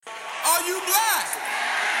Are you black?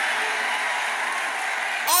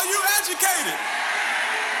 Are you educated?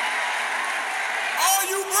 Are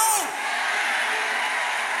you broke?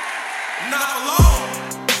 Not alone.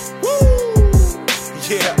 Woo!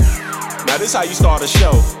 Yeah. Now this how you start a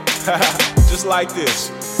show. Just like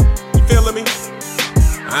this. You feeling me?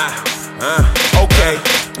 Okay.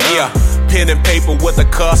 Yeah. Pen and paper with a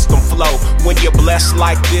custom flow. When you're blessed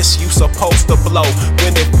like this, you supposed to blow.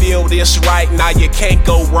 When it feel this right, now you can't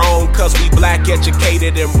go wrong. Cause we black,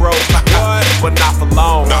 educated, and broke. But not for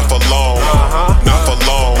long. Not for long. Not for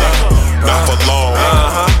long. Not for long.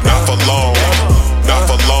 Not for long. Not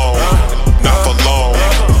for long. Not for long.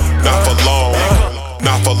 Not for long.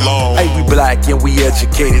 Not for long. Hey, we black and we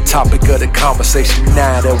educated. Topic of the conversation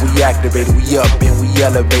now that we activated. We up and we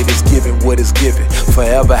elevated. It's giving what is given.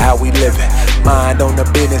 Forever how we living. Mind on the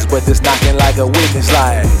business, but it's knocking like a witness.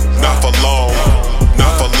 Like not for long.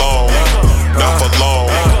 Not for long. Not for long.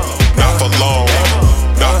 Not for long.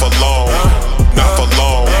 Not for long. Not for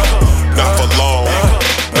long. Not for long.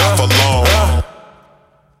 Not for long.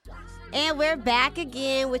 And we're back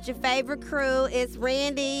again with your favorite crew. It's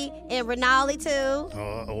Randy and Renali too.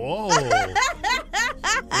 Whoa.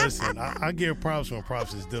 Listen, I give props when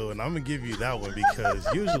props is due, and I'm going to give you that one because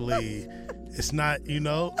usually it's not,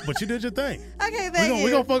 but you did your thing. Okay, thank you.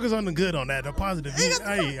 We're going to focus on the good on that, the positive.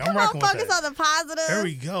 Hey, I'm rocking with that. Focus on the positive. There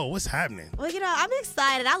we go. What's happening? Well, I'm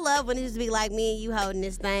excited. I love when it just be like me and you holding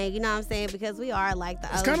this thing. You know what I'm saying? Because we are like the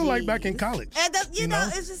OGs. It's kind of like back in college. And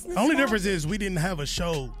it's just the only difference is we didn't have a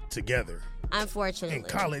show together. Unfortunately. In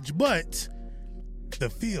college, but the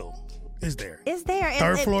feel is there. It's there.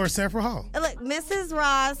 Third floor of Sanford Hall. Look, Mrs.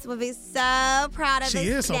 Ross would be so proud of us. She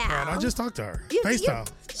is so now. proud. I just talked to her.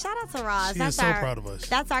 FaceTime. Shout out to Ross. She is so proud of us.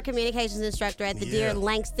 That's our communications instructor at the Dear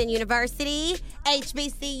Langston University.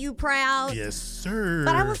 HBCU proud. Yes, sir.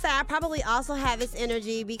 But I will say I probably also have this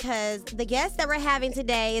energy because the guest that we're having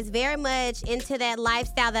today is very much into that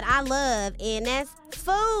lifestyle that I love, and that's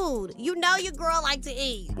food. You know your girl like to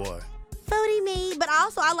eat. Boy. Foodie me, but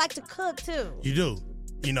also I like to cook too. You do.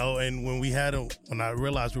 And when I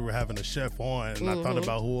realized we were having a chef on and I thought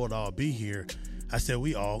about who would all be here, I said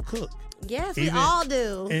we all cook. Yes, we all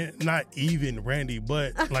do. And not even Randy,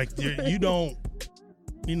 but like you don't,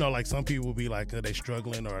 like some people will be like, are they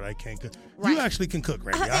struggling or they can't cook? Right. You actually can cook,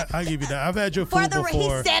 Randy. I give you that. I've had your food before. He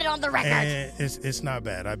said it on the record. And it's not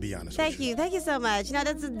bad, I'll be honest with you. Thank you so much.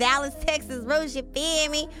 This is Dallas, Texas, Rose, you feel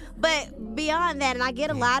me? But beyond that, and I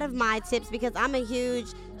get a lot of my tips because I'm a huge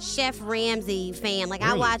Chef Ramsay fan. Like,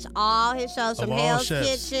 really? I watch all his shows from Hell's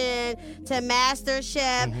Kitchen to Master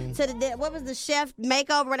Chef to what was the Chef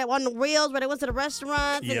Makeover where they won the reels where they went to the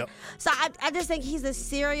restaurants. Yep. So I just think he's a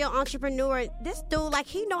serial entrepreneur. This dude, like,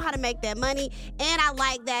 he know how to make that money, and I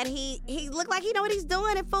like that he look like he know what he's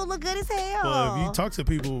doing, and food look good as hell. Well, if you talk to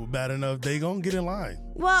people bad enough, they gonna get in line.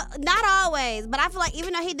 Well, not always, but I feel like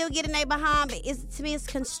even though he do get in their behind, but to me it's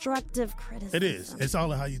constructive criticism. It is. It's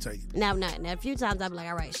all in how you take it. Now, a few times I'm like,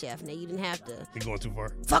 all right, chef, now you didn't have to. You're going too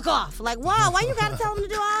far. Fuck off. Like, wow, why you gotta tell him to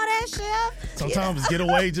do all that, chef? Sometimes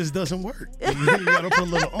getaway just doesn't work. You gotta put a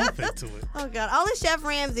little oomph into it. Oh God, only Chef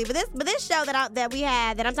Ramsay. But this show that we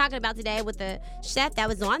had that I'm talking about today with the chef that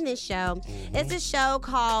was on this show, it's a show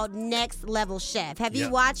called Next Level Chef. Have you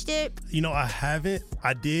watched it? I haven't.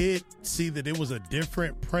 I did see that it was a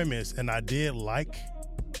different premise, and I did like,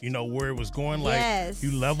 where it was going. Like,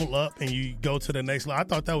 you level up and you go to the next level. I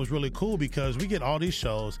thought that was really cool because we get all these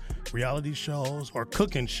shows, reality shows or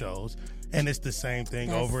cooking shows, and it's the same thing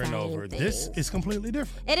over and over. This is completely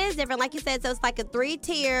different. It is different. Like you said, so it's like a 3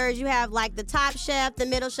 tiers. You have like the top chef, the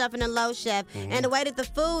middle chef, and the low chef. And the way that the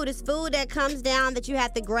food is food that comes down that you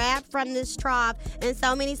have to grab from this trough in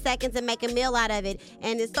so many seconds and make a meal out of it.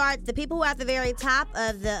 And the people who are at the very top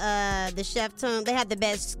of the chef tomb, they have the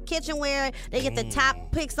best kitchenware. They get the top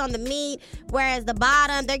picks on the meat, whereas the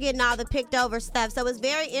bottom, they're getting all the picked over stuff. So it's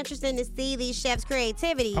very interesting to see these chefs'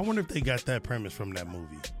 creativity. I wonder if they got that premise from that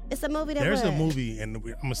movie. It's a movie There's a movie, and I'm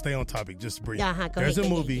going to stay on topic just briefly. There's a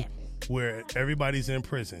movie where everybody's in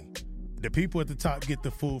prison. The people at the top get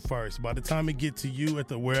the food first. By the time it get to you at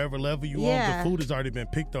the wherever level you on, the food has already been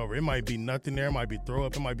picked over. It might be nothing there. It might be throw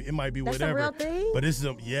up. It might be That's whatever. That's a real thing? But it's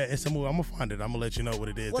a movie. I'm going to find it. I'm going to let you know what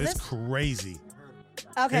it is. It's crazy.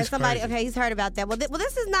 Okay, he's heard about that. Well,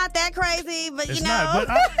 this is not that crazy, but it's not, but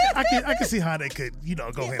I can see how they could,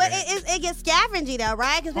 go ahead. But it gets scavenging though,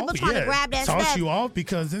 right? Because people trying to grab that stuff. Toss you off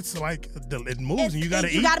because it's like it moves and you got to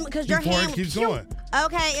eat because your hand keeps going.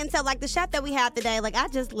 Okay, and so like the chef that we have today, like I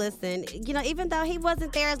just listened, you know, even though he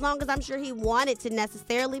wasn't there as long as I'm sure he wanted to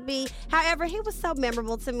necessarily be. However, he was so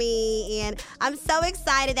memorable to me, and I'm so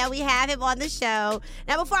excited that we have him on the show.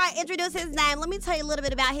 Now, before I introduce his name, let me tell you a little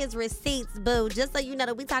bit about his receipts, boo, just so you know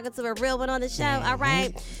that we talking to a real one on the show, all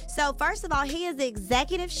right? So first of all, he is the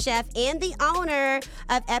executive chef and the owner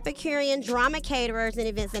of Epicurean Drama Caterers and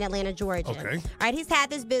Events in Atlanta, Georgia. Okay. All right, he's had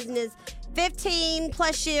this business 15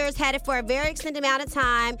 plus years, had it for a very extended amount of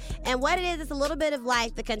time. And what it is, it's a little bit of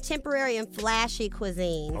like the contemporary and flashy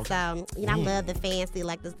cuisine. Okay. So, you know, I love the fancy,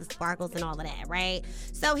 like the sparkles and all of that, right?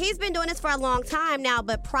 So he's been doing this for a long time now,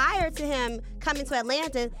 but prior to him coming to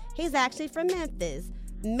Atlanta, he's actually from Memphis.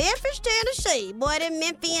 Memphis, Tennessee. Boy, them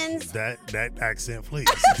Memphians. That accent, please.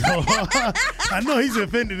 I know he's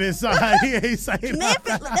offended inside. He ain't saying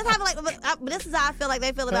Memphis. This is how I feel like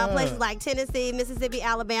they feel about places like Tennessee, Mississippi,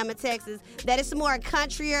 Alabama, Texas. That it's more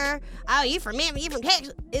countryer. Oh, you from Memphis? You from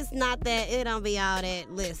Texas? It's not that. It don't be all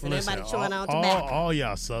that. Listen, everybody chewing on tobacco. All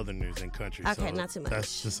y'all Southerners and country. Okay, so not too much.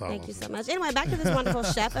 That's just all. Thank you so much. Anyway, back to this wonderful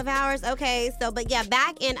chef of ours. Okay, so but yeah,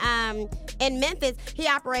 back in Memphis, he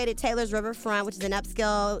operated Taylor's Riverfront, which is an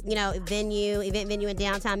upscale, you know, event venue in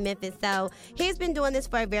downtown Memphis. So he's been doing this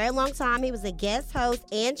for a very long time. He was a guest host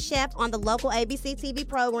and chef on the local ABC TV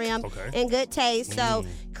program In Good Taste. So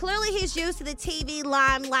clearly he's used to the TV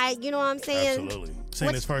limelight, you know what I'm saying? Absolutely.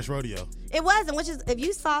 Seen his first rodeo. It wasn't, which is, if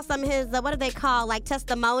you saw some of his, what do they call, like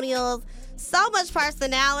testimonials, so much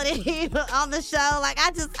personality on the show. Like,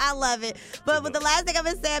 I love it. But the last thing I'm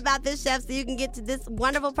going to say about this chef, so you can get to this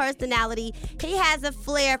wonderful personality, he has a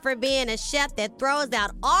flair for being a chef that throws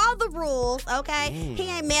out all the rules, okay? He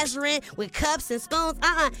ain't measuring with cups and spoons.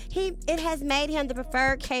 It has made him the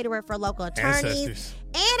preferred caterer for local attorneys. Ancestors.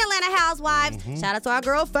 And Atlanta Housewives. Shout out to our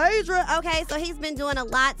girl Phaedra. Okay, so he's been doing a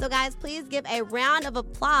lot. So guys, please give a round of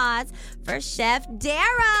applause for Chef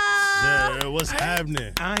Darryl. Yeah, what's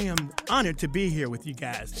happening? I am honored to be here with you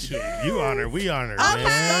guys. You honored, we honored.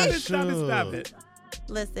 Okay. Stop it.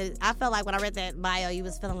 Listen, I felt like when I read that bio, you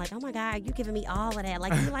was feeling like, oh my God, you giving me all of that.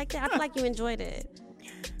 Like, you like that? I feel like you enjoyed it.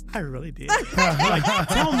 I really did. Like,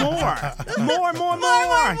 tell more. More.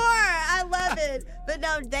 I love it. But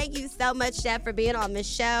no, thank you so much, Chef, for being on the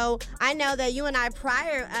show. I know that you and I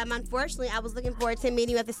prior, unfortunately, I was looking forward to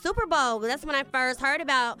meeting you at the Super Bowl. That's when I first heard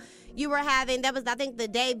about you were having, that was, I think, the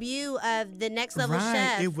debut of the Next Level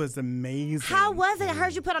Chef. It was amazing. How was it? I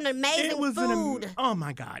heard you put on amazing food. Oh,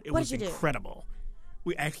 my God. It was incredible.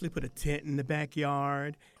 We actually put a tent in the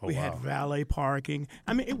backyard. We had valet parking.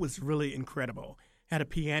 I mean, it was really incredible. Had a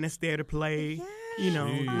pianist there to play. Yes. You know,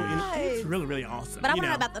 it's really, really awesome. But I want to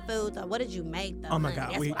know about the food, though. What did you make, though? Oh, my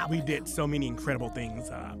God. We did so many incredible things.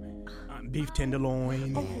 Beef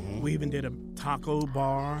tenderloin. We even did a taco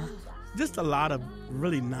bar. Just a lot of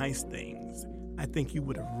really nice things. I think you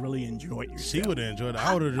would have really enjoyed yourself. She would have enjoyed it.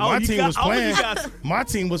 I would have. My team was playing. My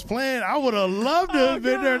team was playing. I would have loved to have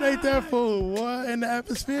been there and ate that food. What in the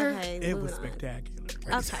atmosphere? Okay, it was spectacular.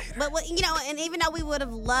 Okay, but you know, and even though we would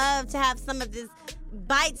have loved to have some of this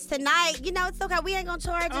bites tonight, you know, it's okay. We ain't gonna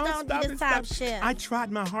charge you. Don't do this time shit. I tried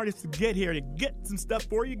my hardest to get here to get some stuff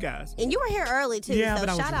for you guys. And you were here early too. Yeah, so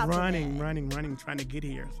but shout I was out running, trying to get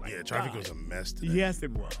here. Like, traffic was a mess today. Yes,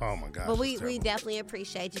 it was. Oh my gosh. But we definitely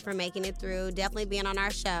appreciate you for making it through. Definitely being on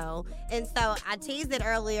our show. And so I teased it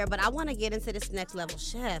earlier, but I want to get into this Next Level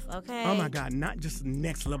Chef. Okay. Oh my God! Not just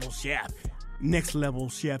Next Level Chef. Next Level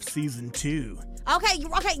Chef Season 2. Okay,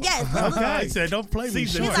 yes. Okay, I said don't play me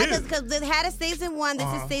short. Because it had a Season 1, this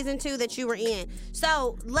is Season 2 that you were in.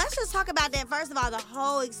 So let's just talk about that. First of all, the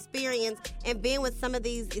whole experience and being with some of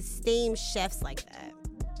these esteemed chefs like that.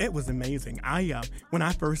 It was amazing. When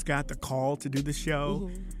I first got the call to do the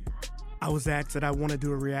show, I was asked that I want to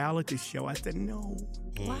do a reality show. I said no.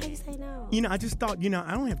 Why do you say no? You know, I just thought, I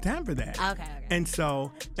don't have time for that. Okay.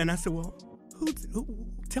 And I said, well, who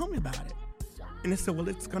tell me about it. And they said, well,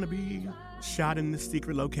 it's going to be shot in this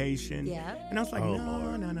secret location. Yeah. And I was like,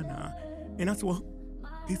 no. And I said, well,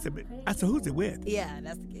 I said, who's it with? Yeah,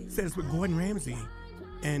 that's the case. He said, it's with Gordon Ramsay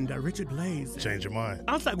and Richard Blais. Change your mind.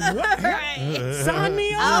 I was like, what? Sign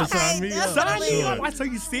me up. Okay, Sign me up. I said, are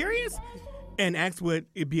you serious? And asked would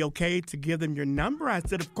it be okay to give them your number? I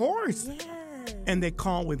said, of course. Yes. And they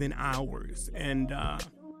called within hours. And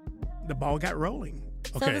the ball got rolling.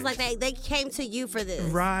 So it was like they came to you for this.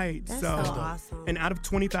 Right. That's so awesome. And out of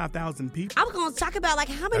 25,000 people. I was going to talk about, like,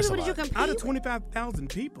 how many people did you compete Out of with? 25,000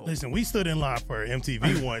 people. Listen, we stood in line for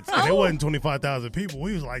MTV once, and it wasn't 25,000 people.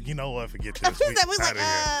 We was like, you know what, forget this. We like,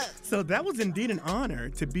 here. So that was indeed an honor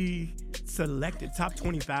to be selected top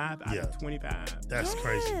 25 out of 25. That's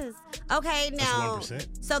crazy. Okay, now, That's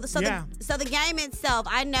 1%. So the game itself,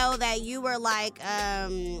 I know that you were like, I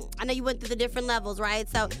know you went through the different levels, right?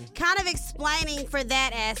 So kind of explaining for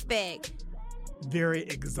that aspect. Very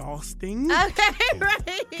exhausting. Okay,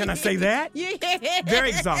 right. Can I say that? Yeah. Very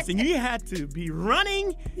exhausting. You had to be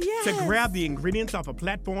running to Yes. grab the ingredients off a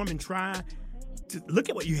platform and try to look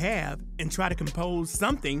at what you have and try to compose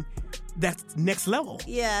something that's next level.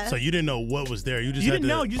 Yeah. So you didn't know what was there. You just You had didn't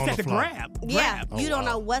to, know. You just on had the to fly. grab. Yeah, grab. you don't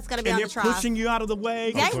know what's going to be And on they're the trough. pushing you out of the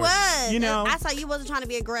way. They was. You know. I saw you wasn't trying to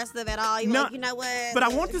be aggressive at all. You were No, like, you know what? But I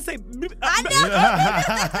want to say.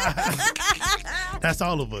 That's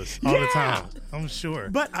all of us, all the time. I'm sure.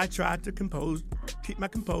 But I tried to keep my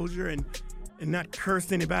composure and not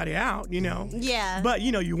curse anybody out, you know. Yeah. But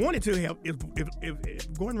you know, you wanted to help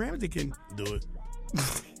if Gordon Ramsay can do it.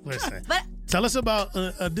 Listen. But tell us about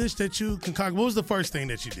a dish that you concocted. What was the first thing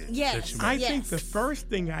that you did? Yes. that you I made? think the first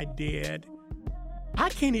thing I did, I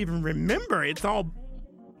can't even remember. It's all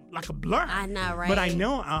like a blur. I know, right? But I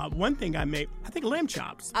know one thing I made, I think lamb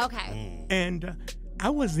chops. Okay. And I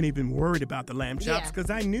wasn't even worried about the lamb chops Yeah. because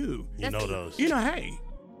I knew. You know those. You know, hey.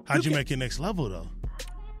 How'd you make your next level, though?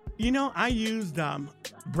 You know, I used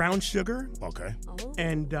brown sugar Okay.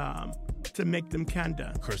 and to make them kind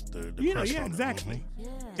of, The you know, crust yeah, on it. exactly. Yeah.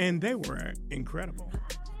 And they were incredible.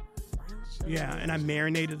 Yeah, and I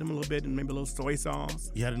marinated them a little bit and maybe a little soy sauce.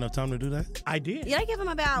 You had enough time to do that? I did. Yeah, they give them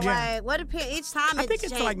about Yeah. like what depend each time. I think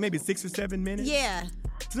it's changed. like maybe 6 or 7 minutes. Yeah.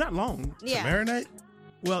 It's not long. Yeah. Marinate?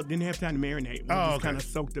 Well, didn't have time to marinate. We Oh, just okay. kind of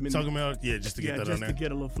soaked them in. Soak them out? Yeah, just to get that just on there. to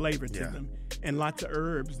get a little flavor to Yeah. them, and lots of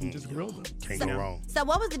herbs, and just grill them. Can't you go know? wrong. So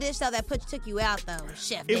what was the dish though that took you out though,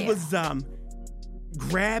 Chef? It was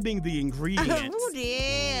grabbing the ingredients. Oh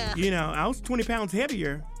yeah. You know, I was 20 pounds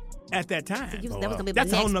heavier at that time. That was gonna be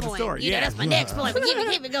That's my a whole next nother point. story. You know, Yeah. that's my next point. But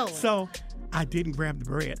keep it going. So I didn't grab the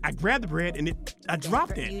bread. I grabbed the bread and I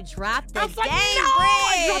dropped it. You dropped the I was like, dang no, bread.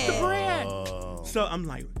 I dropped the bread. Oh. So I'm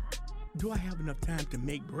like, do I have enough time to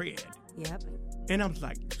make bread? Yep. And I was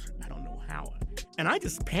like, I don't know how. And I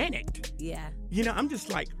just panicked. Yeah. You know, I'm just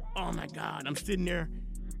like, oh my God. I'm sitting there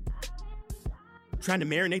trying to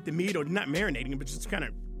marinate the meat, or not marinating it, but just kind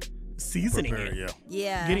of seasoning Prepare, it. yeah.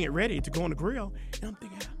 Yeah. Getting it ready to go on the grill. And I'm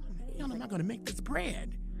thinking, how am I going to make this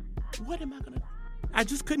bread? What am I going to... I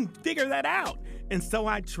just couldn't figure that out. And so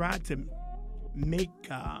I tried to make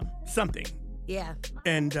something. Yeah.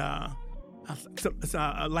 And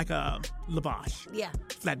like a lavash. Yeah.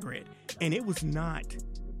 Flatbread. And it was not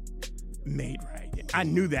made right. I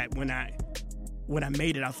knew that when I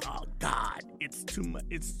made it. I was like, oh God, it's too much.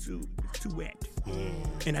 It's too wet.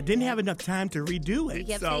 And I didn't have enough time to redo it. You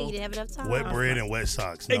kept so saying you didn't have enough time. Wet bread and wet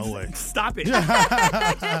socks. No way. Stop it.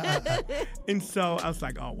 And so I was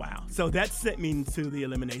like, oh wow. So that sent me into the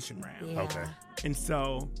elimination round. Yeah. Okay. And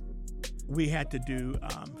so we had to do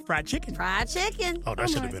fried chicken. Fried chicken. Oh, that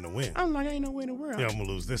should have been a win. I'm like, ain't no way in the world. Yeah, I'm going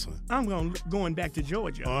to lose this one. I'm going back to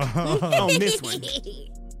Georgia on this one.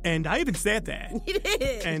 And I even said that. You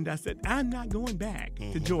did. And I said, I'm not going back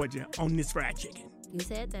to Georgia on this fried chicken. You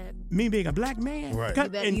said that. Me being a black man. Right.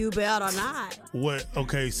 You bet or not. What?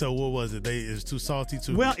 Okay, so what was it? It was too salty,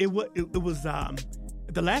 too... Well, it was at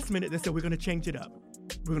the last minute, they said, we're going to change it up.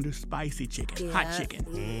 We're going to do spicy chicken, hot chicken.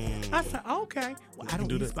 I said, okay. Well, I don't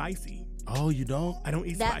do eat that. spicy. Oh, you don't? I don't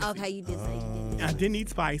eat That spicy. okay? You did say you did. I didn't eat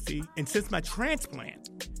spicy. And since my transplant,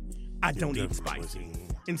 I don't eat definitely spicy.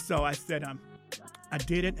 wasn't. And so I said, I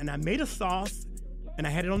did it, and I made a sauce, and I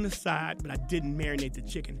had it on the side, but I didn't marinate the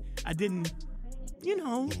chicken. I didn't,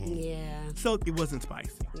 Yeah. so it wasn't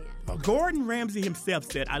spicy. Yeah. Gordon Ramsay himself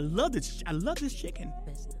said, I love this chicken,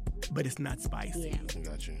 but it's not spicy. Yeah. I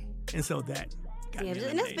got you. And so that got Yeah, me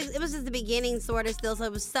and eliminated. it was just the beginning, sort of still. So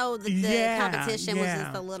it was the Yeah, competition was yeah.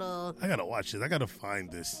 just a little. I got to watch this. I got to find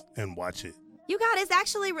this and watch it. You got it's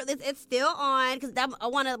actually it's still on because I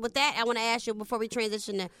want to ask you before we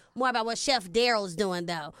transition to more about what Chef Daryl's doing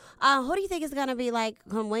though. Who do you think is gonna be like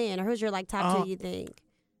come win, or who's your like top two? You think?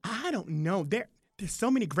 I don't know. There's so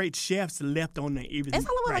many great chefs left on the evening. It's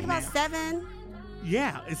only right like about now. 7.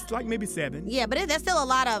 Yeah, it's like maybe 7. Yeah, but there's still a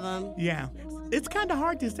lot of them. Yeah, it's kind of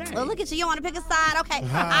hard to say. Well, look at you. You want to pick a side? Okay,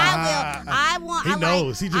 I will. I want. He I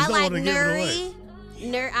knows. Like, He just I don't like wanna give it away. Nuri.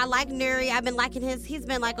 I like Nuri. I've been liking he's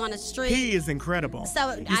been like on the street. He is incredible.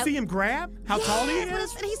 So you see him grab? How tall he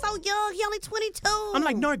is? He's so young. He only 22. I'm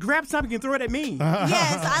like, no, grab something and throw it at me.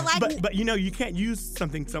 Yes, I like. But you can't use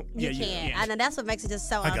something. You can't. Yeah. I know that's what makes it just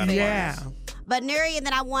so unfair. Yeah. But Nuri, and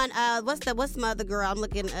then I want what's my other girl? I'm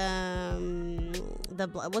looking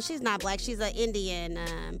she's not black. She's an Indian.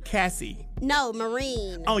 Cassie. No,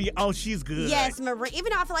 Marine. Oh yeah. Oh, she's good. Yes, Marine.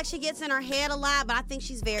 Even though I feel like she gets in her head a lot, but I think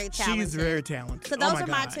she's very talented. She's very talented. So those are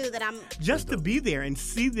my two that I'm. Just to be there and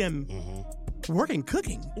see them working,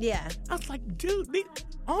 cooking. Yeah. I was like, dude,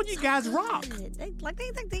 all you guys rock. They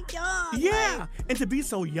young. Yeah, like, and to be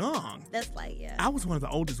so young. That's like, yeah. I was one of the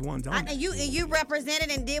oldest ones on it. You represented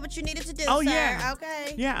and did what you needed to do. Oh, sir. yeah.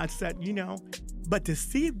 Okay. Yeah, I said, but to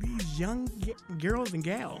see these young girls and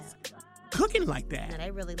gals cooking like that. No,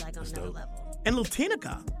 they really like on another level. And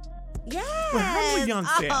Latinica. Yes. With her little young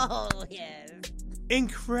self. Oh, yes.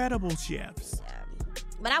 Incredible chefs. Yeah.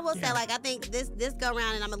 But I will say, like, I think this go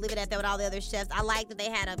around, and I'm gonna leave it at that with all the other chefs. I like that they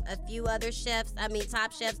had a few other chefs. I mean,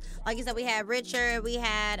 top chefs. Like you said, we had Richard, we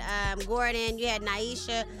had Gordon, you had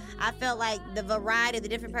Naisha. I felt like the variety, the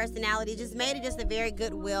different personalities, just made it just a very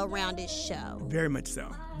good, well-rounded show. Very much so.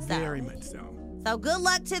 Very much so. So good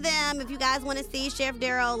luck to them. If you guys want to see Chef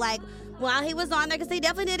Daryl, like, while he was on there, because he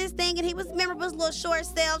definitely did his thing, and he was, remember, his little short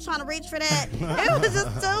sale trying to reach for that. It was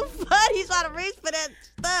just so funny trying to reach for that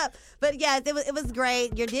stuff. But yes, it was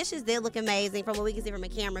great. Your dishes did look amazing from what we can see from a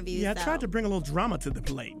camera view. Yeah, I tried to bring a little drama to the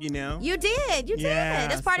plate, You did. You did.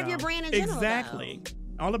 That's part of your brand in general. Exactly.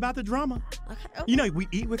 Though. All about the drama. Okay. We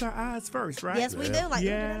eat with our eyes first, right? Yes, we do. Like,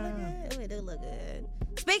 yeah. It do look good.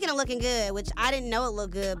 Speaking of looking good, which I didn't know it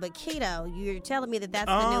looked good, but keto, you're telling me that's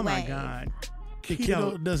the new way. Oh my God.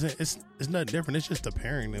 Keto doesn't. It's nothing different. It's just the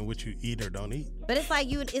pairing in which you eat or don't eat. But it's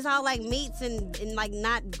like it's all like meats and like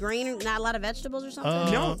not green, not a lot of vegetables or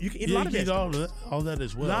something. No, you can eat a lot of vegetables. All that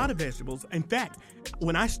as well. A lot of vegetables. In fact,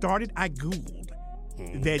 when I started, I Googled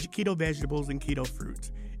keto vegetables and keto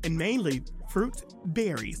fruits, and mainly fruits,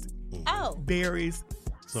 berries. Oh, berries,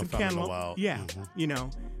 some cantaloupe. Yeah,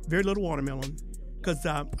 very little watermelon. Because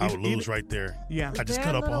I would lose right there. Yeah, I just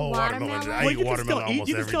cut up a whole watermelon. I eat watermelon almost every day.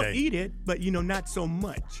 You can still eat it, but not so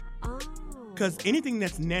much. Because anything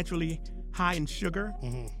that's naturally high in sugar,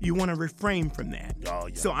 you want to refrain from that. Oh,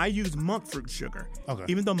 yeah. So I use monk fruit sugar. Okay.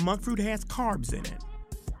 Even though monk fruit has carbs in it,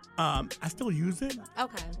 I still use it.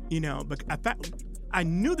 Okay. But I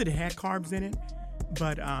knew that it had carbs in it,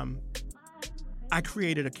 but I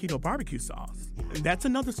created a keto barbecue sauce. And that's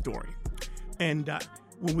another story. And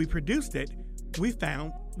when we produced it, we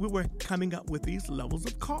found we were coming up with these levels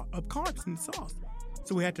of carbs in the sauce.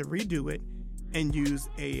 So we had to redo it and use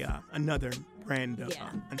another brand of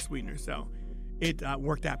unsweetener. So it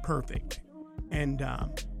worked out perfect. And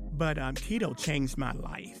but keto changed my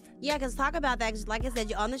life. Yeah, because talk about that. 'Cause like I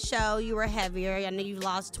said, on the show, you were heavier. I know you've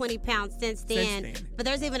lost 20 pounds since then. But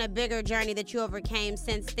there's even a bigger journey that you overcame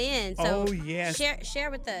since then. So yes. Share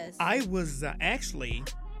with us. I was actually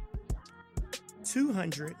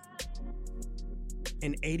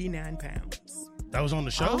 289 pounds. That was on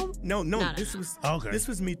the show? No. This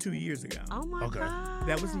was me 2 years ago. Oh my God.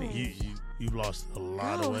 That was me. You've lost a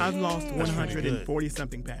lot of weight. I've lost 140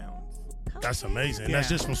 something pounds. That's amazing. Yeah. That's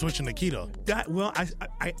just from switching to keto.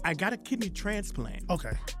 I got a kidney transplant.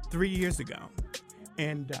 Okay. 3 years ago,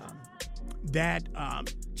 and that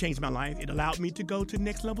changed my life. It allowed me to go to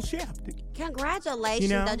Next Level Chef. Congratulations,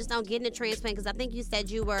 though, just on getting a transplant, because I think you said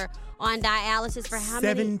you were on dialysis for how many?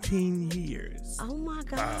 17 years. Oh, my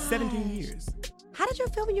God. 17 years. How did you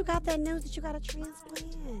feel when you got that news that you got a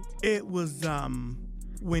transplant? It was,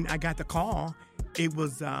 when I got the call, it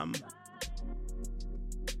was,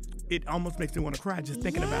 it almost makes me want to cry just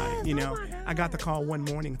thinking about it, I got the call one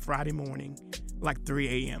morning, Friday morning, like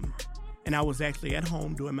 3 a.m., and I was actually at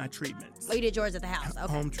home doing my treatments. Oh, you did yours at the house.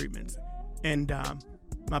 Okay. Home treatments. And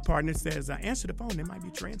my partner says, answer the phone. There might be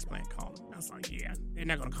a transplant calling. I was like, yeah, they're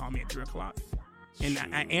not going to call me at 3 o'clock. And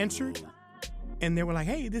I answered, and they were like,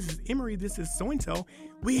 hey, this is Emery. This is so-and-so.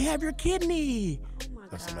 We have your kidney. Oh, my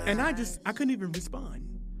God. And I couldn't even respond.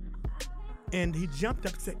 And he jumped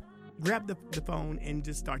up and said, grabbed the phone and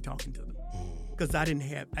just started talking to them. Because I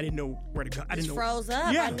didn't know where to go. I didn't know. Froze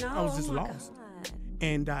up. Yeah, I know. I was just lost. God.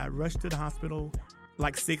 And I rushed to the hospital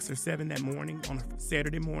like 6 or 7 that morning, on a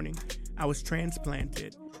Saturday morning. I was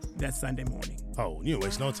transplanted that Sunday morning. Oh, you didn't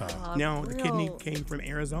waste no time. No, the kidney came from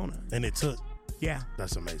Arizona. And it took. Yeah.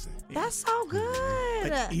 That's amazing. Yeah. That's so good.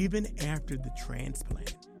 But even after the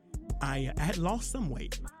transplant, I had lost some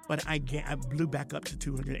weight, but I blew back up to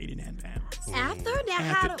 289 pounds.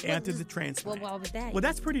 After the transplant. Well, what was that? Well,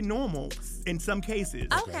 that's pretty normal in some cases.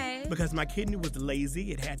 Okay. Because my kidney was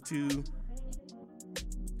lazy. It had to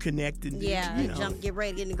connect and get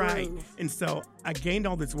ready, get in the right. groove. And so I gained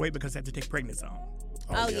all this weight because I had to take prednisone.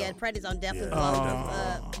 Oh yeah, prednisone definitely blows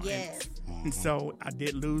us up. Yes. And so I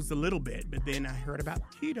did lose a little bit, but then I heard about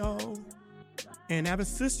keto, and I have a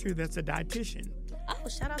sister that's a dietitian. Oh,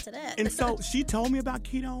 shout out to that. And so she told me about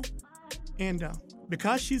keto, and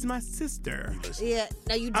because she's my sister. Yeah,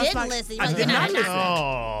 no, you didn't listen. I did not listen.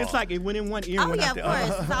 Oh. It's like it went in one ear and went out the of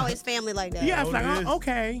course. other. It's always family like that. Yeah, it's like,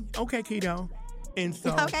 okay, keto. And so,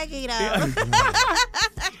 okay, keto.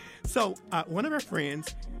 So one of our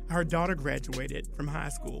friends, her daughter graduated from high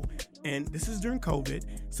school, and this is during COVID,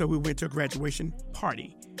 so we went to a graduation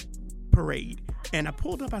parade. And I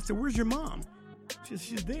pulled up, I said, "Where's your mom?"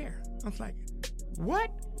 She's there. I was like,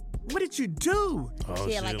 "What? What did you do?"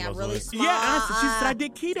 She had got really small. Yeah, she said, "I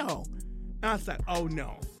did keto." And I was like, "Oh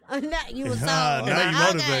no." You were so now you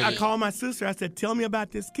motivated. I called my sister, I said, "Tell me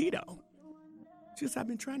about this keto." She said, "I've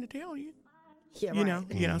been trying to tell you." Yeah,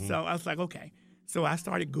 you know, so I was like, okay. So I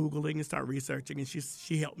started Googling and started researching, and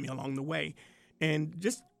she helped me along the way. And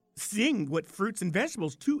just seeing what fruits and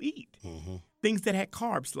vegetables to eat. Things that had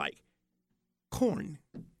carbs like corn,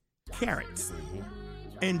 carrots,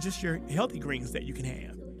 and just your healthy greens that you can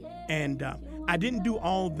have. And I didn't do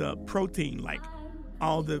all the protein, like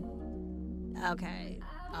all the... Okay.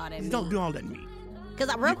 All that don't do all that meat.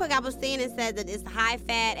 Because real quick, I was seeing it said that it's high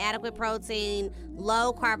fat, adequate protein,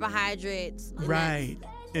 low carbohydrates. Right.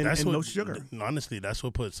 And low sugar. Honestly, that's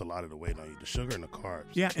what puts a lot of the weight on you. The sugar and the carbs.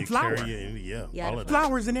 Yeah, and flour. All of that.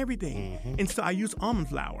 Flours and everything. And so I use almond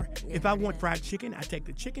flour. If I want fried chicken, I take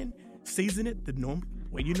the chicken, season it the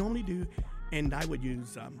way you normally do, and I would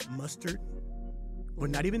use mustard, or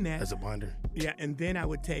not even that. As a binder. Yeah, and then I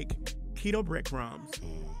would take keto breadcrumbs,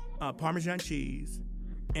 Parmesan cheese,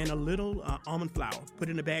 and a little almond flour. Put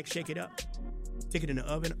it in a bag, shake it up, stick it in the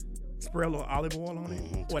oven, spray a little olive oil on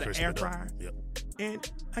it, or the air fryer. Yep.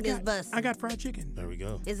 And I got fried chicken. There we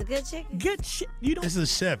go. Is it good chicken? Good shit. You don't. This is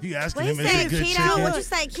a chef. You asking What him you is say it good keto? chicken? What'd you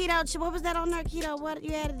say keto? What was that on there? Keto? What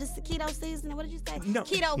you added? This keto seasoning? What did you say? No.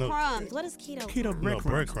 Keto crumbs. What is keto? Keto breadcrumbs.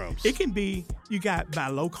 breadcrumbs. It can be you got buy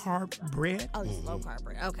low carb bread. Oh, just low carb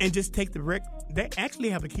bread. Okay. And just take the bread. They actually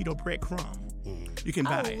have a keto breadcrumb. You can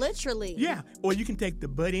buy it. Literally. Yeah. Or you can take the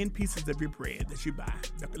butt-end pieces of your bread that you buy,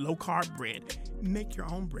 the low carb bread, make your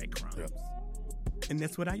own breadcrumbs. Yep. And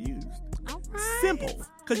that's what I used. All right. Simple.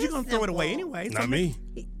 Because you're going to throw it away anyway. Not me.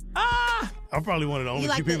 I'm probably one of the only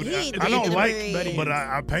few people that I don't like, but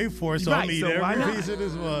I pay for it, so I'm eating every piece of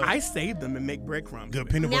this one. I save them and make breadcrumbs.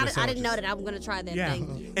 Good peanut butter I sandwiches. didn't know that. I'm going to try that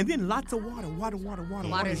thing. And then lots of water.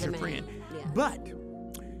 Water is your friend. Yeah. But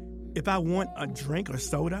if I want a drink or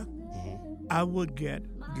soda, I would get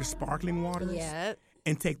the sparkling waters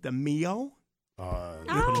and take the Mio.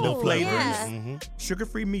 No flavors,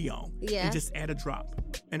 sugar-free Mio, and just add a drop,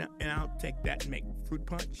 and I'll take that and make fruit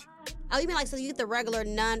punch. Oh, you mean like so you get the regular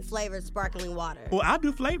non-flavored sparkling water? Well, I'll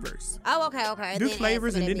do flavors. Oh, okay. Do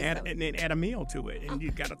flavors and then add a meal to it, and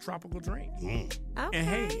you've got a tropical drink. Okay. And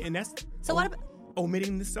hey, and that's what about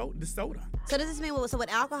omitting the soda. So does this mean with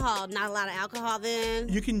alcohol? Not a lot of alcohol then?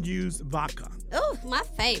 You can use vodka. Oh, my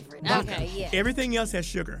favorite. Vodka. Okay, yeah. Everything else has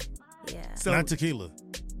sugar. Yeah. So not tequila.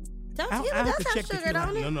 Tequila does have sugar,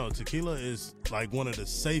 don't it? No. Tequila is like one of the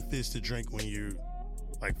safest to drink when you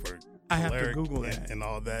like for. I have to Google that. And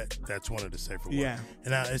all that. That's one of the safer ones. Yeah.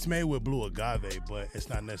 And it's made with blue agave, but it's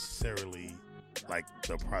not necessarily like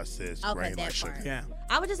the processed grain like sugar. Yeah.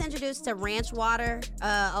 I was just introduced to ranch water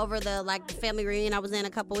over the family reunion I was in a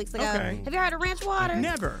couple weeks ago. Okay. Have you heard of ranch water?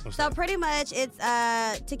 Never. So pretty much it's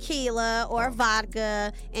tequila or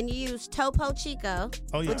vodka, and you use Topo Chico,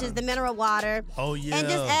 which is the mineral water. Oh yeah. And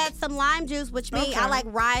just add some lime juice, which I like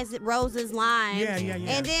Rose's lime. Yeah.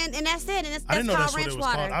 And that's it. And I didn't know that's that's what ranch it was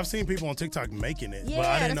water. called. I've seen people on TikTok making it, but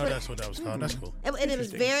I didn't know that's what that was called. That's cool. And it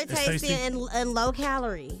was very tasty and low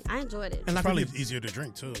calorie. I enjoyed it. And it's probably easier to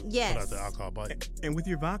drink too. Yes. Without the alcohol bite. And with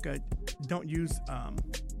your vodka, don't use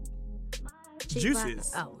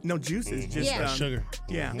juices. Oh. No juices. Just sugar.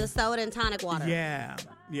 Yeah. The soda and tonic water. Yeah,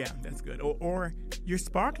 that's good. Or your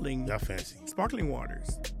sparkling. Not fancy. Sparkling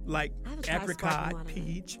waters like apricot,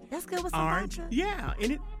 peach. That's good with some orange. vodka. Yeah,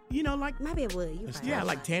 and it like maybe it would.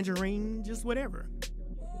 Like tangerine, just whatever.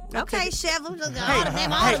 Okay, Chef. All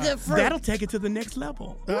the good fruit. That'll take it to the next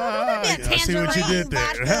level. I see what you did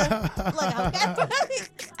there. Look,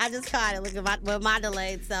 okay. I just caught it. Look at my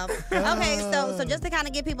delayed self. Okay, so just to kind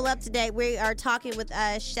of get people up to date, we are talking with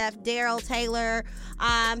Chef Daryl Taylor,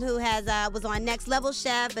 who was on Next Level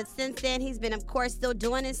Chef, but since then he's been, of course, still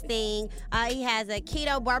doing his thing. He has a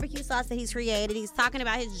keto barbecue sauce that he's created. He's talking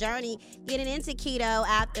about his journey getting into keto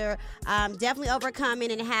after definitely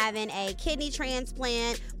overcoming and having a kidney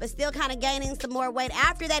transplant, but still kind of gaining some more weight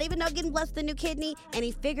after that, even though getting blessed with a new kidney. And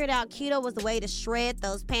he figured out keto was the way to shred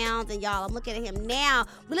those pounds. And y'all, I'm looking at him now.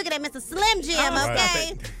 We're looking at Mr. Slim Jim,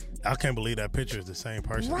 okay? I can't believe that picture is the same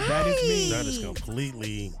person. Right. That is me. That is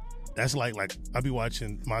completely. That's like I be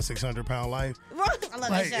watching My 600 Pound Life. I love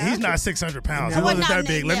that show. He's not 600 pounds. No. He wasn't Well, that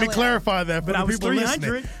big. Let me clarify that for But the I was people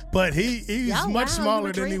 300. listening. But he's much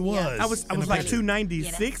smaller than he was. I was like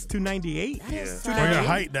 296, 298. That is For your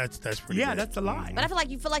height, that's pretty big. That's a lot. But I feel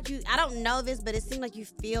like you. I don't know this, but it seems like you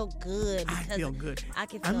feel good. I feel good. I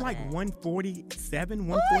can feel I'm like that. 147, Ooh,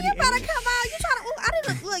 148. you better come on. You trying to? Ooh, I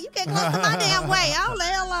didn't look. You get close to my damn weight. I'll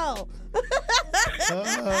lay alone.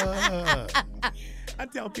 I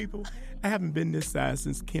tell people I haven't been this size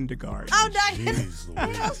since kindergarten. Oh, no. Jeez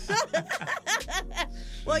Louise.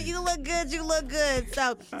 Well, you look good. You look good.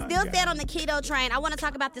 So, still stand on the keto train. I want to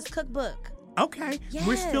talk about this cookbook. Okay,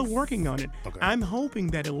 we're still Yes. working on it. Okay. I'm hoping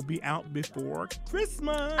that it will be out before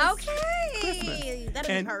Christmas. Okay.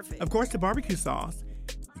 That'll And be perfect. of course, the barbecue sauce.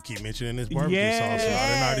 You keep mentioning this barbecue Yes. sauce. I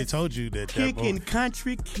done already told you that. Kicking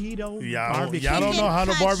country keto barbecue. Y'all don't know how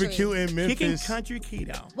to Kicking barbecue in Memphis. Kicking country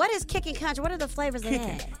keto. What is kicking country? What are the flavors of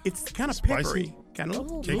Kicking. that? It's kind of Spicy? peppery. Kind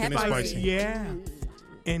of Ooh, Kicking is peppery. spicy. Yeah.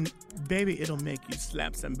 And baby, it'll make you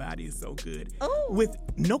slap somebody. It's so good. Ooh. With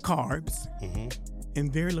no carbs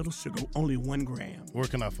and very little sugar, only 1 gram. Where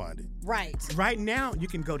can I find it? Right. Right now, you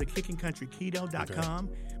can go to kickingcountryketo.com,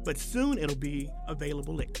 but soon it'll be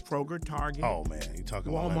available at Kroger, Target. Oh man, you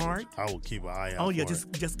talking about Walmart. leverage. I will keep an eye out. Oh yeah, for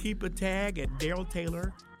it. just keep a tag at Daryl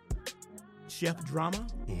Taylor, Chef Drama.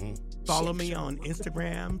 Follow me on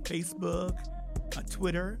Instagram, Facebook,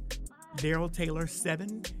 Twitter, Daryl Taylor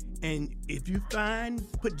 7. And if you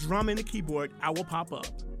put drama in the keyboard, I will pop up.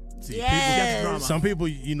 See, Yes. Drama. some people,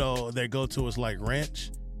 their go-to is like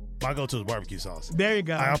ranch. My go-to is barbecue sauce. There you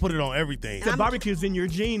go. I put it on everything. The barbecue's in your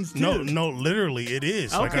genes too. No, literally, it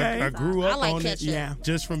is. Like Okay. I grew I up like on ketchup. it. Yeah.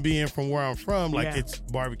 Just from being from where I'm from, like Yeah. it's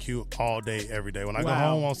barbecue all day, every day. When I go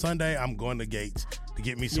Wow. home on Sunday, I'm going to Gates to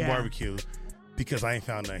get me some Yeah. barbecue because I ain't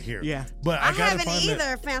found none here. Yeah. but I I gotta haven't find either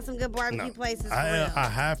that. found some good barbecue No. places for I real.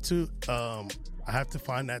 have to. I have to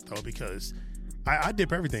find that though because I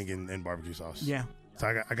dip everything in barbecue sauce. Yeah. So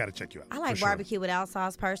I got to check you out. I like for sure. barbecue without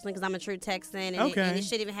sauce personally because I'm a true Texan, and, Okay. it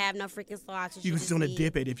shouldn't even have no freaking sauce. It You should just want to be-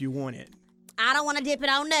 dip it if you want it. I don't want to dip it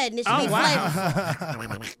on nothing. It should Oh, be wow.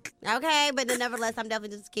 flavorful. Okay, but then nevertheless, I'm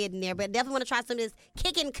definitely just kidding there. But definitely want to try some of this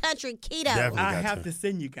kicking country keto. Definitely. I got have to. to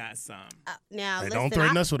send you guys some. Now, Hey, listen, don't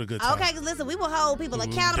threaten us with a good time. Okay, 'cause listen, we will hold people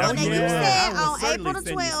accountable. And definitely you will. said I will on certainly April the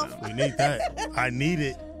send you 12th. some. We need that. I need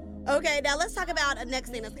it. Okay, now let's talk about the next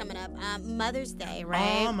thing that's coming up. Mother's Day,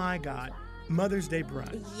 right? Oh my God. Mother's Day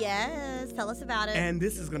brunch. Yes, tell us about it. And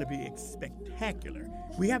this is going to be spectacular.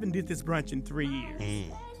 We haven't did this brunch in 3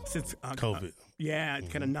 years since COVID. Yeah, it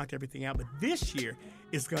kind of knocked everything out. But this year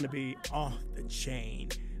is going to be off the chain.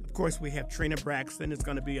 Of course, we have Trina Braxton. It's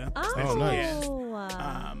going to be a special nice. guest.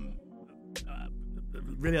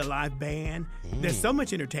 Really a live band. There's so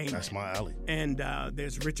much entertainment. That's my alley. And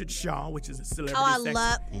there's Richard Shaw, which is a celebrity.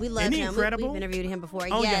 we love Isn't he him. incredible? We've interviewed him before.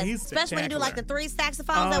 Oh, yes, yeah, he's especially when you do like the 3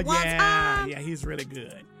 saxophones at one yeah, time. yeah, he's really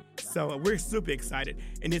good. So we're super excited,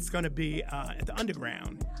 and it's going to be at the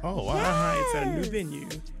Underground. Oh wow. It's at a new venue.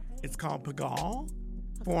 It's called Pagal,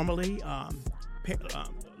 formerly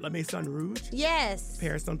La Maison Rouge, Yes.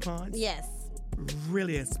 Paris on Pons. Yes.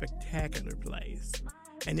 Really a spectacular place,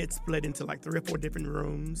 and it's split into like 3 or 4 different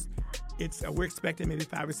rooms. It's we're expecting maybe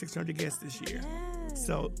 500 or 600 guests this year.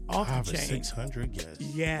 So off the chain. 600 guests.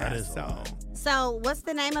 Yeah, That is a so lot. So, what's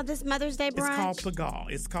the name of this Mother's Day brunch? it's called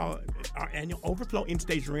Pagal. It's called our annual Overflow End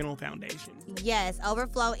Stage Renal Foundation. Yes,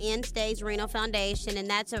 Overflow End Stage Renal Foundation, and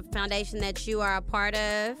that's a foundation that you are a part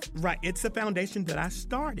of. Right, it's a foundation that I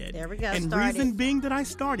started. There we go, And started. reason being that I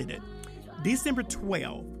started it, December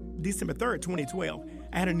 3rd, 2012,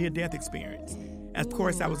 I had a near-death experience. Of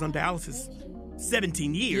course, I was on dialysis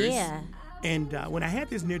 17 years. Yeah. And when I had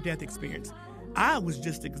this near-death experience, I was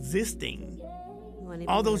just existing Wanna be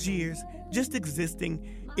all those living. years, just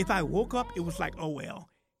existing. If I woke up, it was like, oh, well.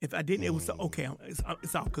 If I didn't, it was okay,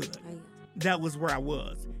 it's all good. That was where I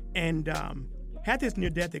was. And had this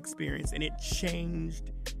near-death experience, and it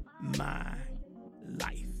changed my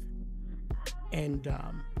life. And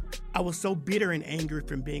I was so bitter and angry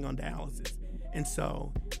from being on dialysis. And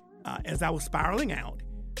so as I was spiraling out,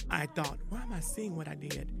 I thought, why am I seeing what I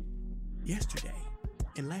did yesterday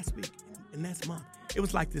and last week and last month? It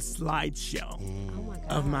was like this slideshow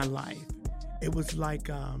of my life. It was like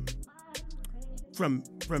from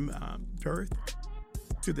birth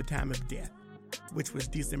to the time of death, which was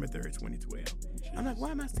December 3rd, 2012. I'm like,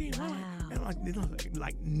 why am I seeing that? And I'm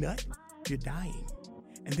like, nut, you're dying.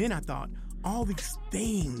 And then I thought, all these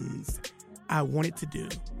things I wanted to do,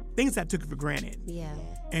 things I took for granted. Yeah.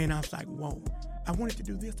 And I was like, whoa, I wanted to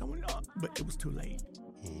do this, but it was too late.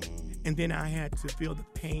 And then I had to feel the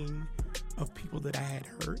pain of people that I had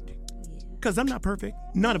hurt. Because I'm not perfect.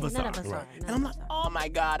 None of us are. And I'm like, oh my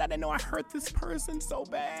God, I didn't know I hurt this person so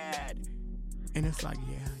bad. And it's like,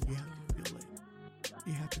 yeah, you have to feel it.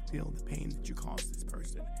 You have to feel the pain that you caused this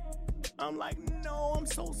person. I'm like, no, I'm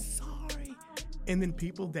so sorry. And then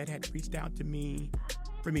people that had reached out to me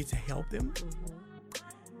for me to help them.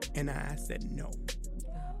 And I said no.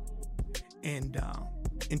 And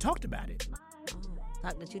talked about it.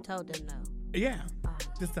 That you told them no. Yeah,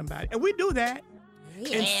 to somebody. And we do that.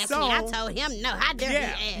 He asked me. I told him no. How dare he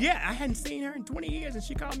ask? Yeah, I hadn't seen her in 20 years, and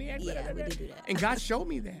she called me. We did do that. And God showed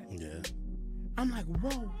me that. Yeah. I'm like,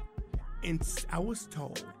 whoa. And I was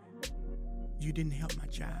told, you didn't help my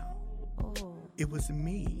child. Oh. It was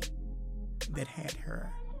me that had her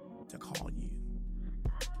to call you.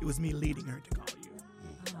 It was me leading her to call you.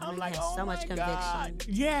 I'm like, oh so my much God.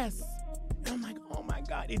 conviction. Yes. And I'm like, oh my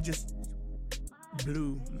God. It just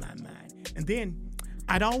blew my mind. And then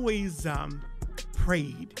I'd always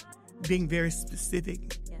prayed, being very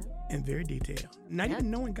specific and very detailed. Not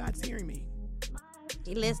even knowing God's hearing me.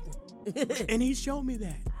 He listened. And he showed me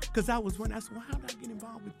that. Because I was wondering, I said, well, how did I get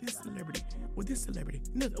involved with this celebrity? With this celebrity?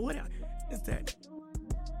 What is that?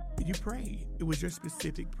 You prayed. It was your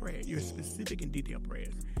specific prayer, your specific and detailed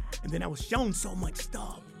prayers. And then I was shown so much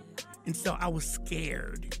stuff. And so I was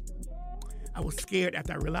scared. I was scared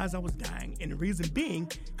after I realized I was dying. And the reason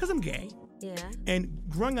being, because I'm gay. Yeah. And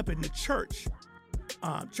growing up in the church,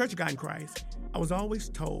 Church of God in Christ, I was always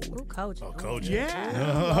told. Ooh, coach. Oh, coach.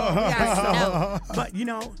 Yeah. But,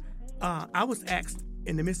 I was asked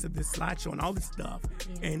in the midst of this slideshow and all this stuff,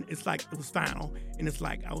 and it's like it was final, and it's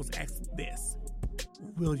like I was asked this,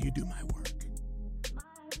 will you do my work?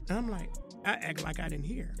 And I'm like, I act like I didn't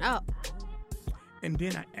hear. Oh. And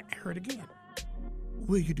then I heard again,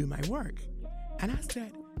 will you do my work? And I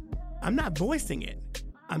said, I'm not voicing it.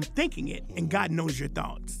 I'm thinking it, and God knows your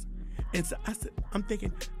thoughts. And so I said, I'm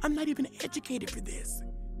thinking, I'm not even educated for this.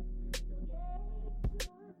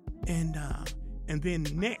 And then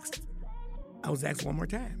next, I was asked one more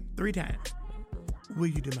time, 3 times, will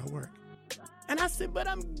you do my work? And I said, but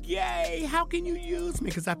I'm gay. How can you use me?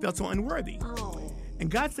 Because I felt so unworthy. Oh. And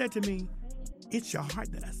God said to me, it's your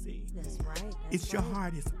heart that I see. That's right. It's your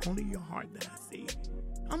heart. It's only your heart that I see.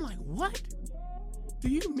 I'm like, what? Do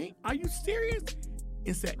you mean? Are you serious?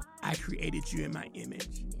 It said, I created you in my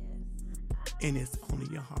image. And it's only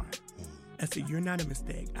your heart. I said, you're not a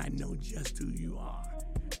mistake. I know just who you are.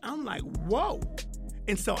 I'm like, whoa.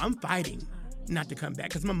 And so I'm fighting not to come back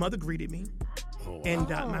because my mother greeted me. Oh, wow. And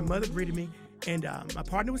my mother greeted me. And my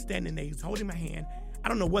partner was standing there. He was holding my hand. I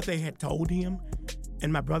don't know what they had told him.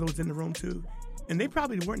 And my brother was in the room too. And they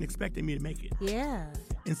probably weren't expecting me to make it. Yeah.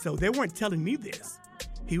 And so they weren't telling me this.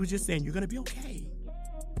 He was just saying, you're going to be okay.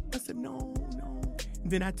 I said, no.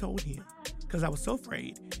 And then I told him because I was so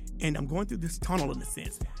afraid. And I'm going through this tunnel in a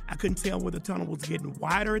sense. I couldn't tell whether the tunnel was getting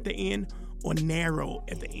wider at the end or narrow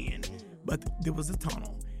at the end. But there was a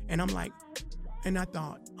tunnel. And I'm like, and I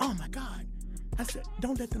thought, oh my God. I said,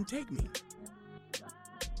 don't let them take me.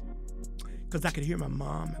 Because I could hear my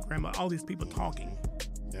mom, my grandma, all these people talking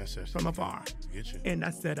from afar. And I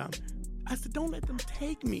said, don't let them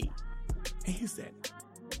take me. And he said,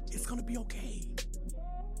 it's going to be okay.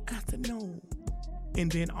 And I said, no.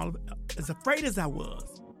 And then as afraid as I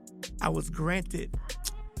was granted,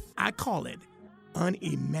 I call it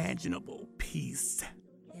unimaginable peace.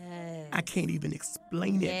 Yes. I can't even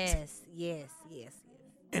explain it. Yes.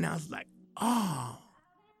 And I was like, oh.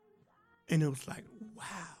 And it was like, wow.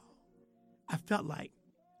 I felt like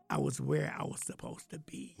I was where I was supposed to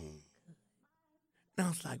be. And I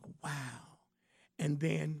was like, wow. And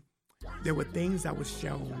then there were things I was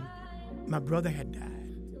shown. My brother had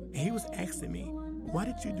died. And he was asking me, why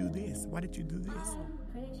did you do this? Why did you do this?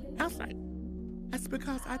 I was like, that's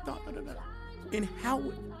because I thought, no. And how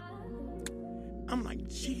would... I'm like,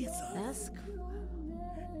 Jesus. That's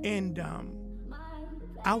cool. And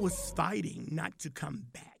I was fighting not to come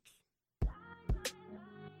back.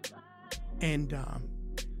 And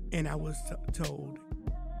I was told,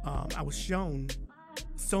 I was shown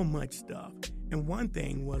so much stuff. And one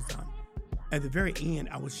thing was, at the very end,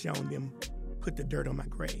 I was shown them put the dirt on my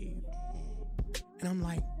grave. And I'm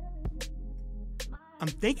like, I'm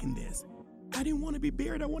thinking this. I didn't want to be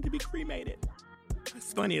buried. I wanted to be cremated.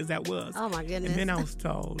 As funny as that was. Oh, my goodness. And then I was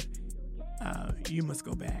told, you must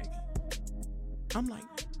go back. I'm like,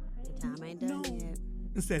 the time ain't done yet.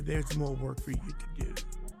 And said, there's more work for you to do.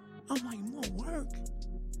 I'm like, more work?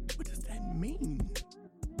 What does that mean?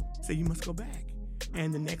 So you must go back.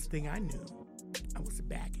 And the next thing I knew, I was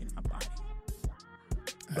back in my body.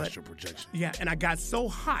 Astral projection. Yeah, and I got so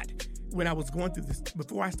hot when I was going through this,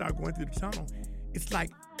 before I started going through the tunnel, it's like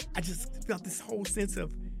I just felt this whole sense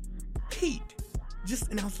of heat.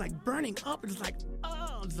 And I was like burning up. It's like,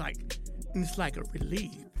 oh, and it's like a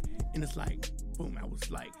relief. And it's like, boom, I was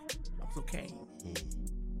okay.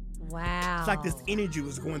 Wow. It's like this energy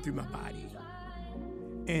was going through my body.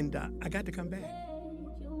 And I got to come back.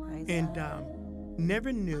 And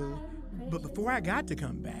never knew, but before I got to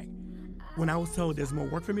come back, when I was told there's more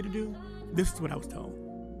work for me to do, this is what I was told.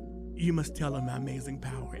 You must tell of my amazing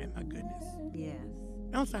power and my goodness. Yes.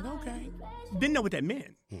 And I was like, okay. Didn't know what that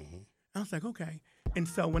meant. Mm-hmm. I was like, okay. And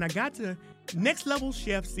so when I got to Next Level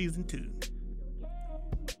Chef Season 2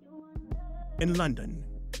 in London,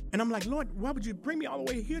 and I'm like, Lord, why would you bring me all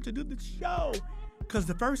the way here to do this show? Because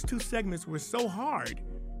the first 2 segments were so hard,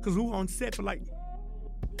 because we were on set for like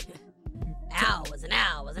hours and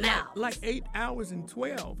hours and hours. Like 8 hours and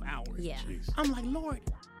 12 hours. Yeah. Jeez. I'm like, Lord,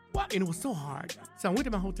 what? And it was so hard. So I went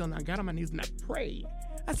to my hotel and I got on my knees and I prayed.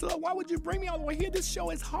 I said, Lord, why would you bring me all the way here? This show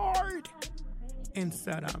is hard. And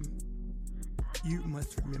said, you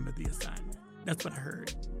must remember the assignment. That's what I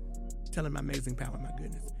heard. Telling my amazing power and my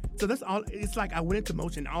goodness. So that's all. It's like I went into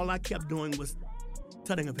motion. All I kept doing was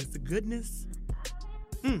telling of his goodness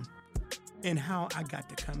and how I got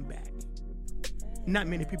to come back. Not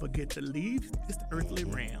many people get to leave this earthly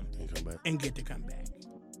realm and get to come back.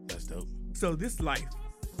 That's dope. So this life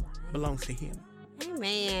belongs to him.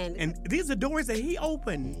 Amen. And these are doors that he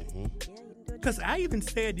opened. Because I even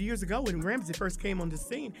said years ago when Ramsey first came on the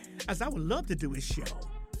scene, I said I would love to do his show.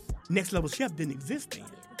 Next Level Chef didn't exist then.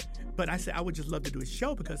 But I said I would just love to do his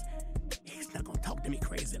show because he's not going to talk to me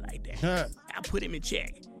crazy like that. I'll put him in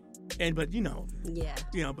check. But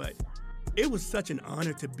but it was such an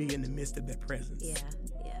honor to be in the midst of that presence. Yeah.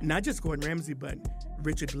 Not just Gordon Ramsay, but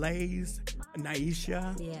Richard Blaze,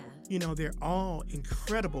 Naisha. Yeah. They're all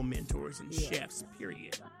incredible mentors and chefs,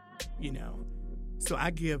 period. So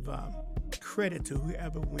I give credit to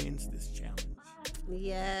whoever wins this challenge.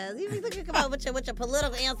 Yes, you can come up with your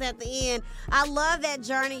political answer at the end. I love that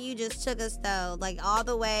journey you just took us, though, like all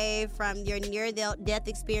the way from your near-death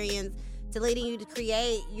experience to leading you to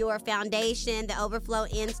create your foundation, the Overflow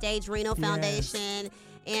End Stage Renal Foundation,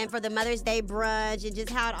 and for the Mother's Day brunch, and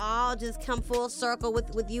just how it all just come full circle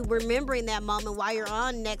with you remembering that moment while you're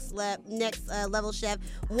on Next Level Chef,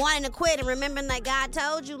 wanting to quit and remembering that God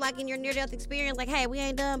told you, like in your near-death experience, like, hey, we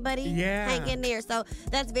ain't done, buddy. Yeah. Hang in there. So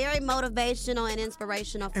that's very motivational and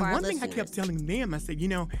inspirational for our listeners. And one thing I kept telling them, I said,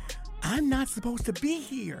 I'm not supposed to be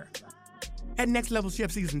here at Next Level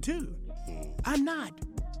Chef Season 2. I'm not.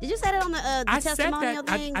 Did you say that on the testimonial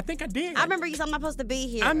thing? I think I did. I remember you said I'm not supposed to be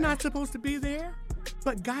here. I'm not supposed to be there.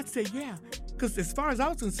 But God said, yeah. Because as far as I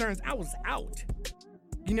was concerned, I was out.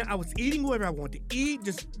 I was eating whatever I wanted to eat,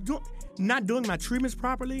 not doing my treatments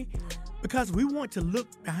properly. Because we want to look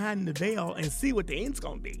behind the veil and see what the end's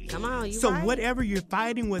going to be. Come on, So right. Whatever you're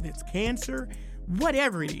fighting, whether it's cancer,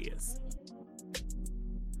 whatever it is,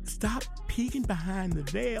 stop peeking behind the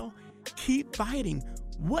veil. Keep fighting.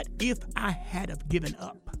 What if I had have given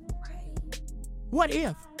up? What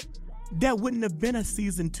if? There wouldn't have been a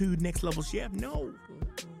Season 2 Next Level Chef. No.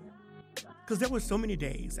 Because there were so many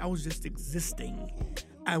days I was just existing.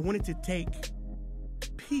 I wanted to take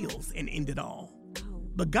pills and end it all.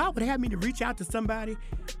 But God would have me to reach out to somebody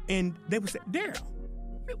and they would say, Daryl,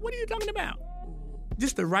 what are you talking about?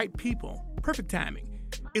 Just the right people. Perfect timing.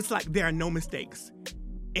 It's like there are no mistakes.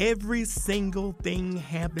 Every single thing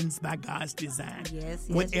happens by God's design. Yes.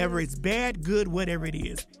 Whatever it's bad, good, whatever it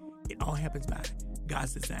is, it all happens by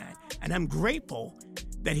God's design. And I'm grateful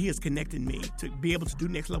that he has connected me to be able to do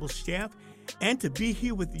Next Level Chef and to be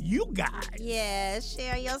here with you guys. Yes,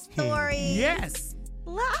 share your story. Yes.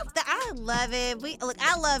 I love it.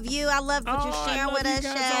 I love you. I love what you're sharing with us,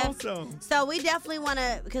 Chef. Also. So we definitely want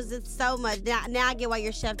to, because it's so much. Now I get why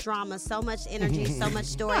you're Chef Drama. So much energy, so much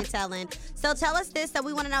storytelling. So tell us this, that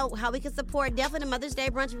we want to know how we can support definitely the Mother's Day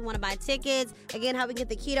brunch if you want to buy tickets. Again, how we get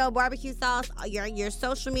the keto barbecue sauce, your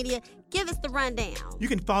social media. Give us the rundown. You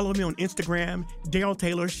can follow me on Instagram, Daryl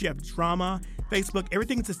Taylor Chef Drama. Facebook,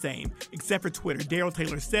 everything's the same except for Twitter, Daryl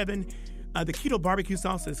Taylor 7. The keto barbecue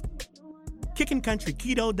sauce is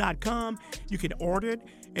KickinCountryKeto.com. You can order it,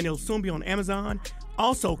 and it'll soon be on Amazon.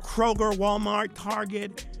 Also, Kroger, Walmart,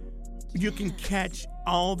 Target. You can catch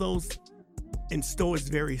all those in stores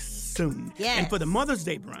very soon. Yes. And for the Mother's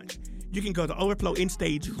Day brunch, you can go to Overflow End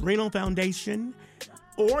Stage Renal Foundation,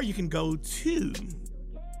 or you can go to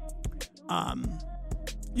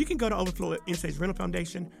Overflow End Stage Renal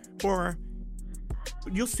Foundation, or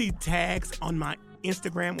you'll see tags on my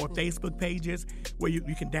Instagram or Facebook pages where you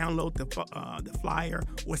can download the flyer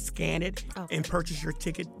or scan it and purchase your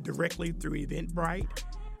ticket directly through Eventbrite.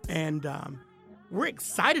 And we're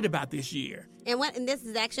excited about this year. And this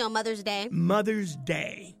is actually on Mother's Day. Mother's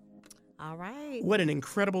Day. All right. What an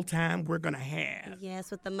incredible time we're going to have.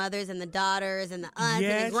 Yes, with the mothers and the daughters and the aunts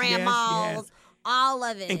Yes, and the grandmas. yes. All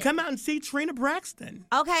of it. And come out and see Trina Braxton.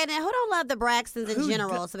 Okay, now who don't love the Braxtons in Who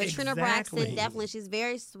general? do- So, but Trina Exactly. Braxton, definitely, she's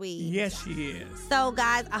very sweet. Yes, she is. So,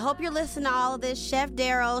 guys, I hope you're listening to all of this. Chef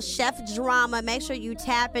Daryl, Chef Drama. Make sure you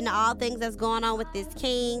tap into all things that's going on with this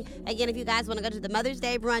king. Again, if you guys want to go to the Mother's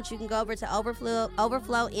Day brunch, you can go over to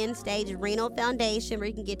Overflow End Stage Renal Foundation, where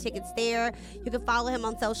you can get tickets there. You can follow him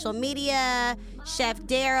on social media, Chef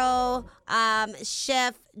Daryl,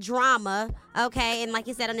 Chef Drama. Okay, and like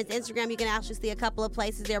you said, on his Instagram, you can actually see a couple of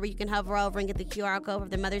places there where you can hover over and get the QR code for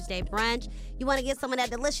the Mother's Day brunch. You want to get some of that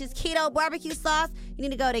delicious keto barbecue sauce? You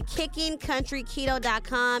need to go to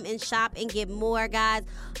KickingCountryKeto.com and shop and get more, guys.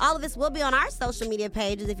 All of this will be on our social media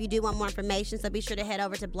pages if you do want more information, so be sure to head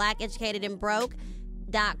over to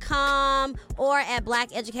blackeducatedandbroke.com or at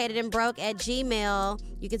blackeducatedandbroke@gmail.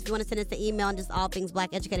 You can, if you want to send us the email, and just all things Black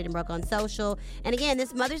Educated and Broke on social. And again,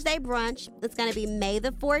 this Mother's Day brunch, it's going to be May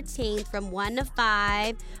the 14th from 1 to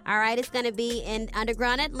 5. All right, it's going to be in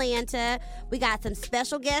Underground Atlanta. We got some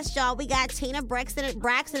special guests, y'all. We got Tina Braxton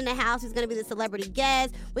in the house, who's going to be the celebrity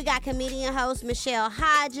guest. We got comedian host Michelle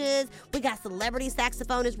Hodges. We got celebrity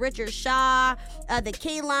saxophonist Richard Shaw, the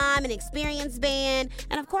Key Lime and Experience Band,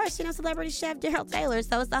 and of course, celebrity chef Daryl Taylor.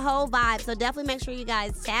 So it's the whole vibe. So definitely make sure you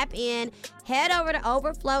guys tap in. Head over to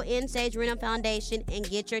Overflow End Stage Renal Foundation and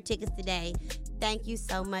get your tickets today. Thank you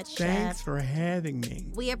so much, Chef. Thanks for having me.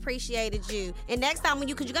 We appreciated you. And next time,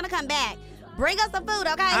 because you're going to come back, bring us some food,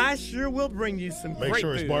 okay? I sure will bring you some Make great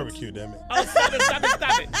sure it's food. barbecue, damn it. Oh, stop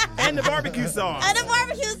it. And the barbecue sauce. And the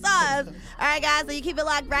barbecue sauce. All right, guys, so you keep it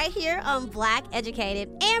locked right here on Black Educated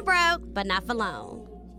and Broke, but not for long.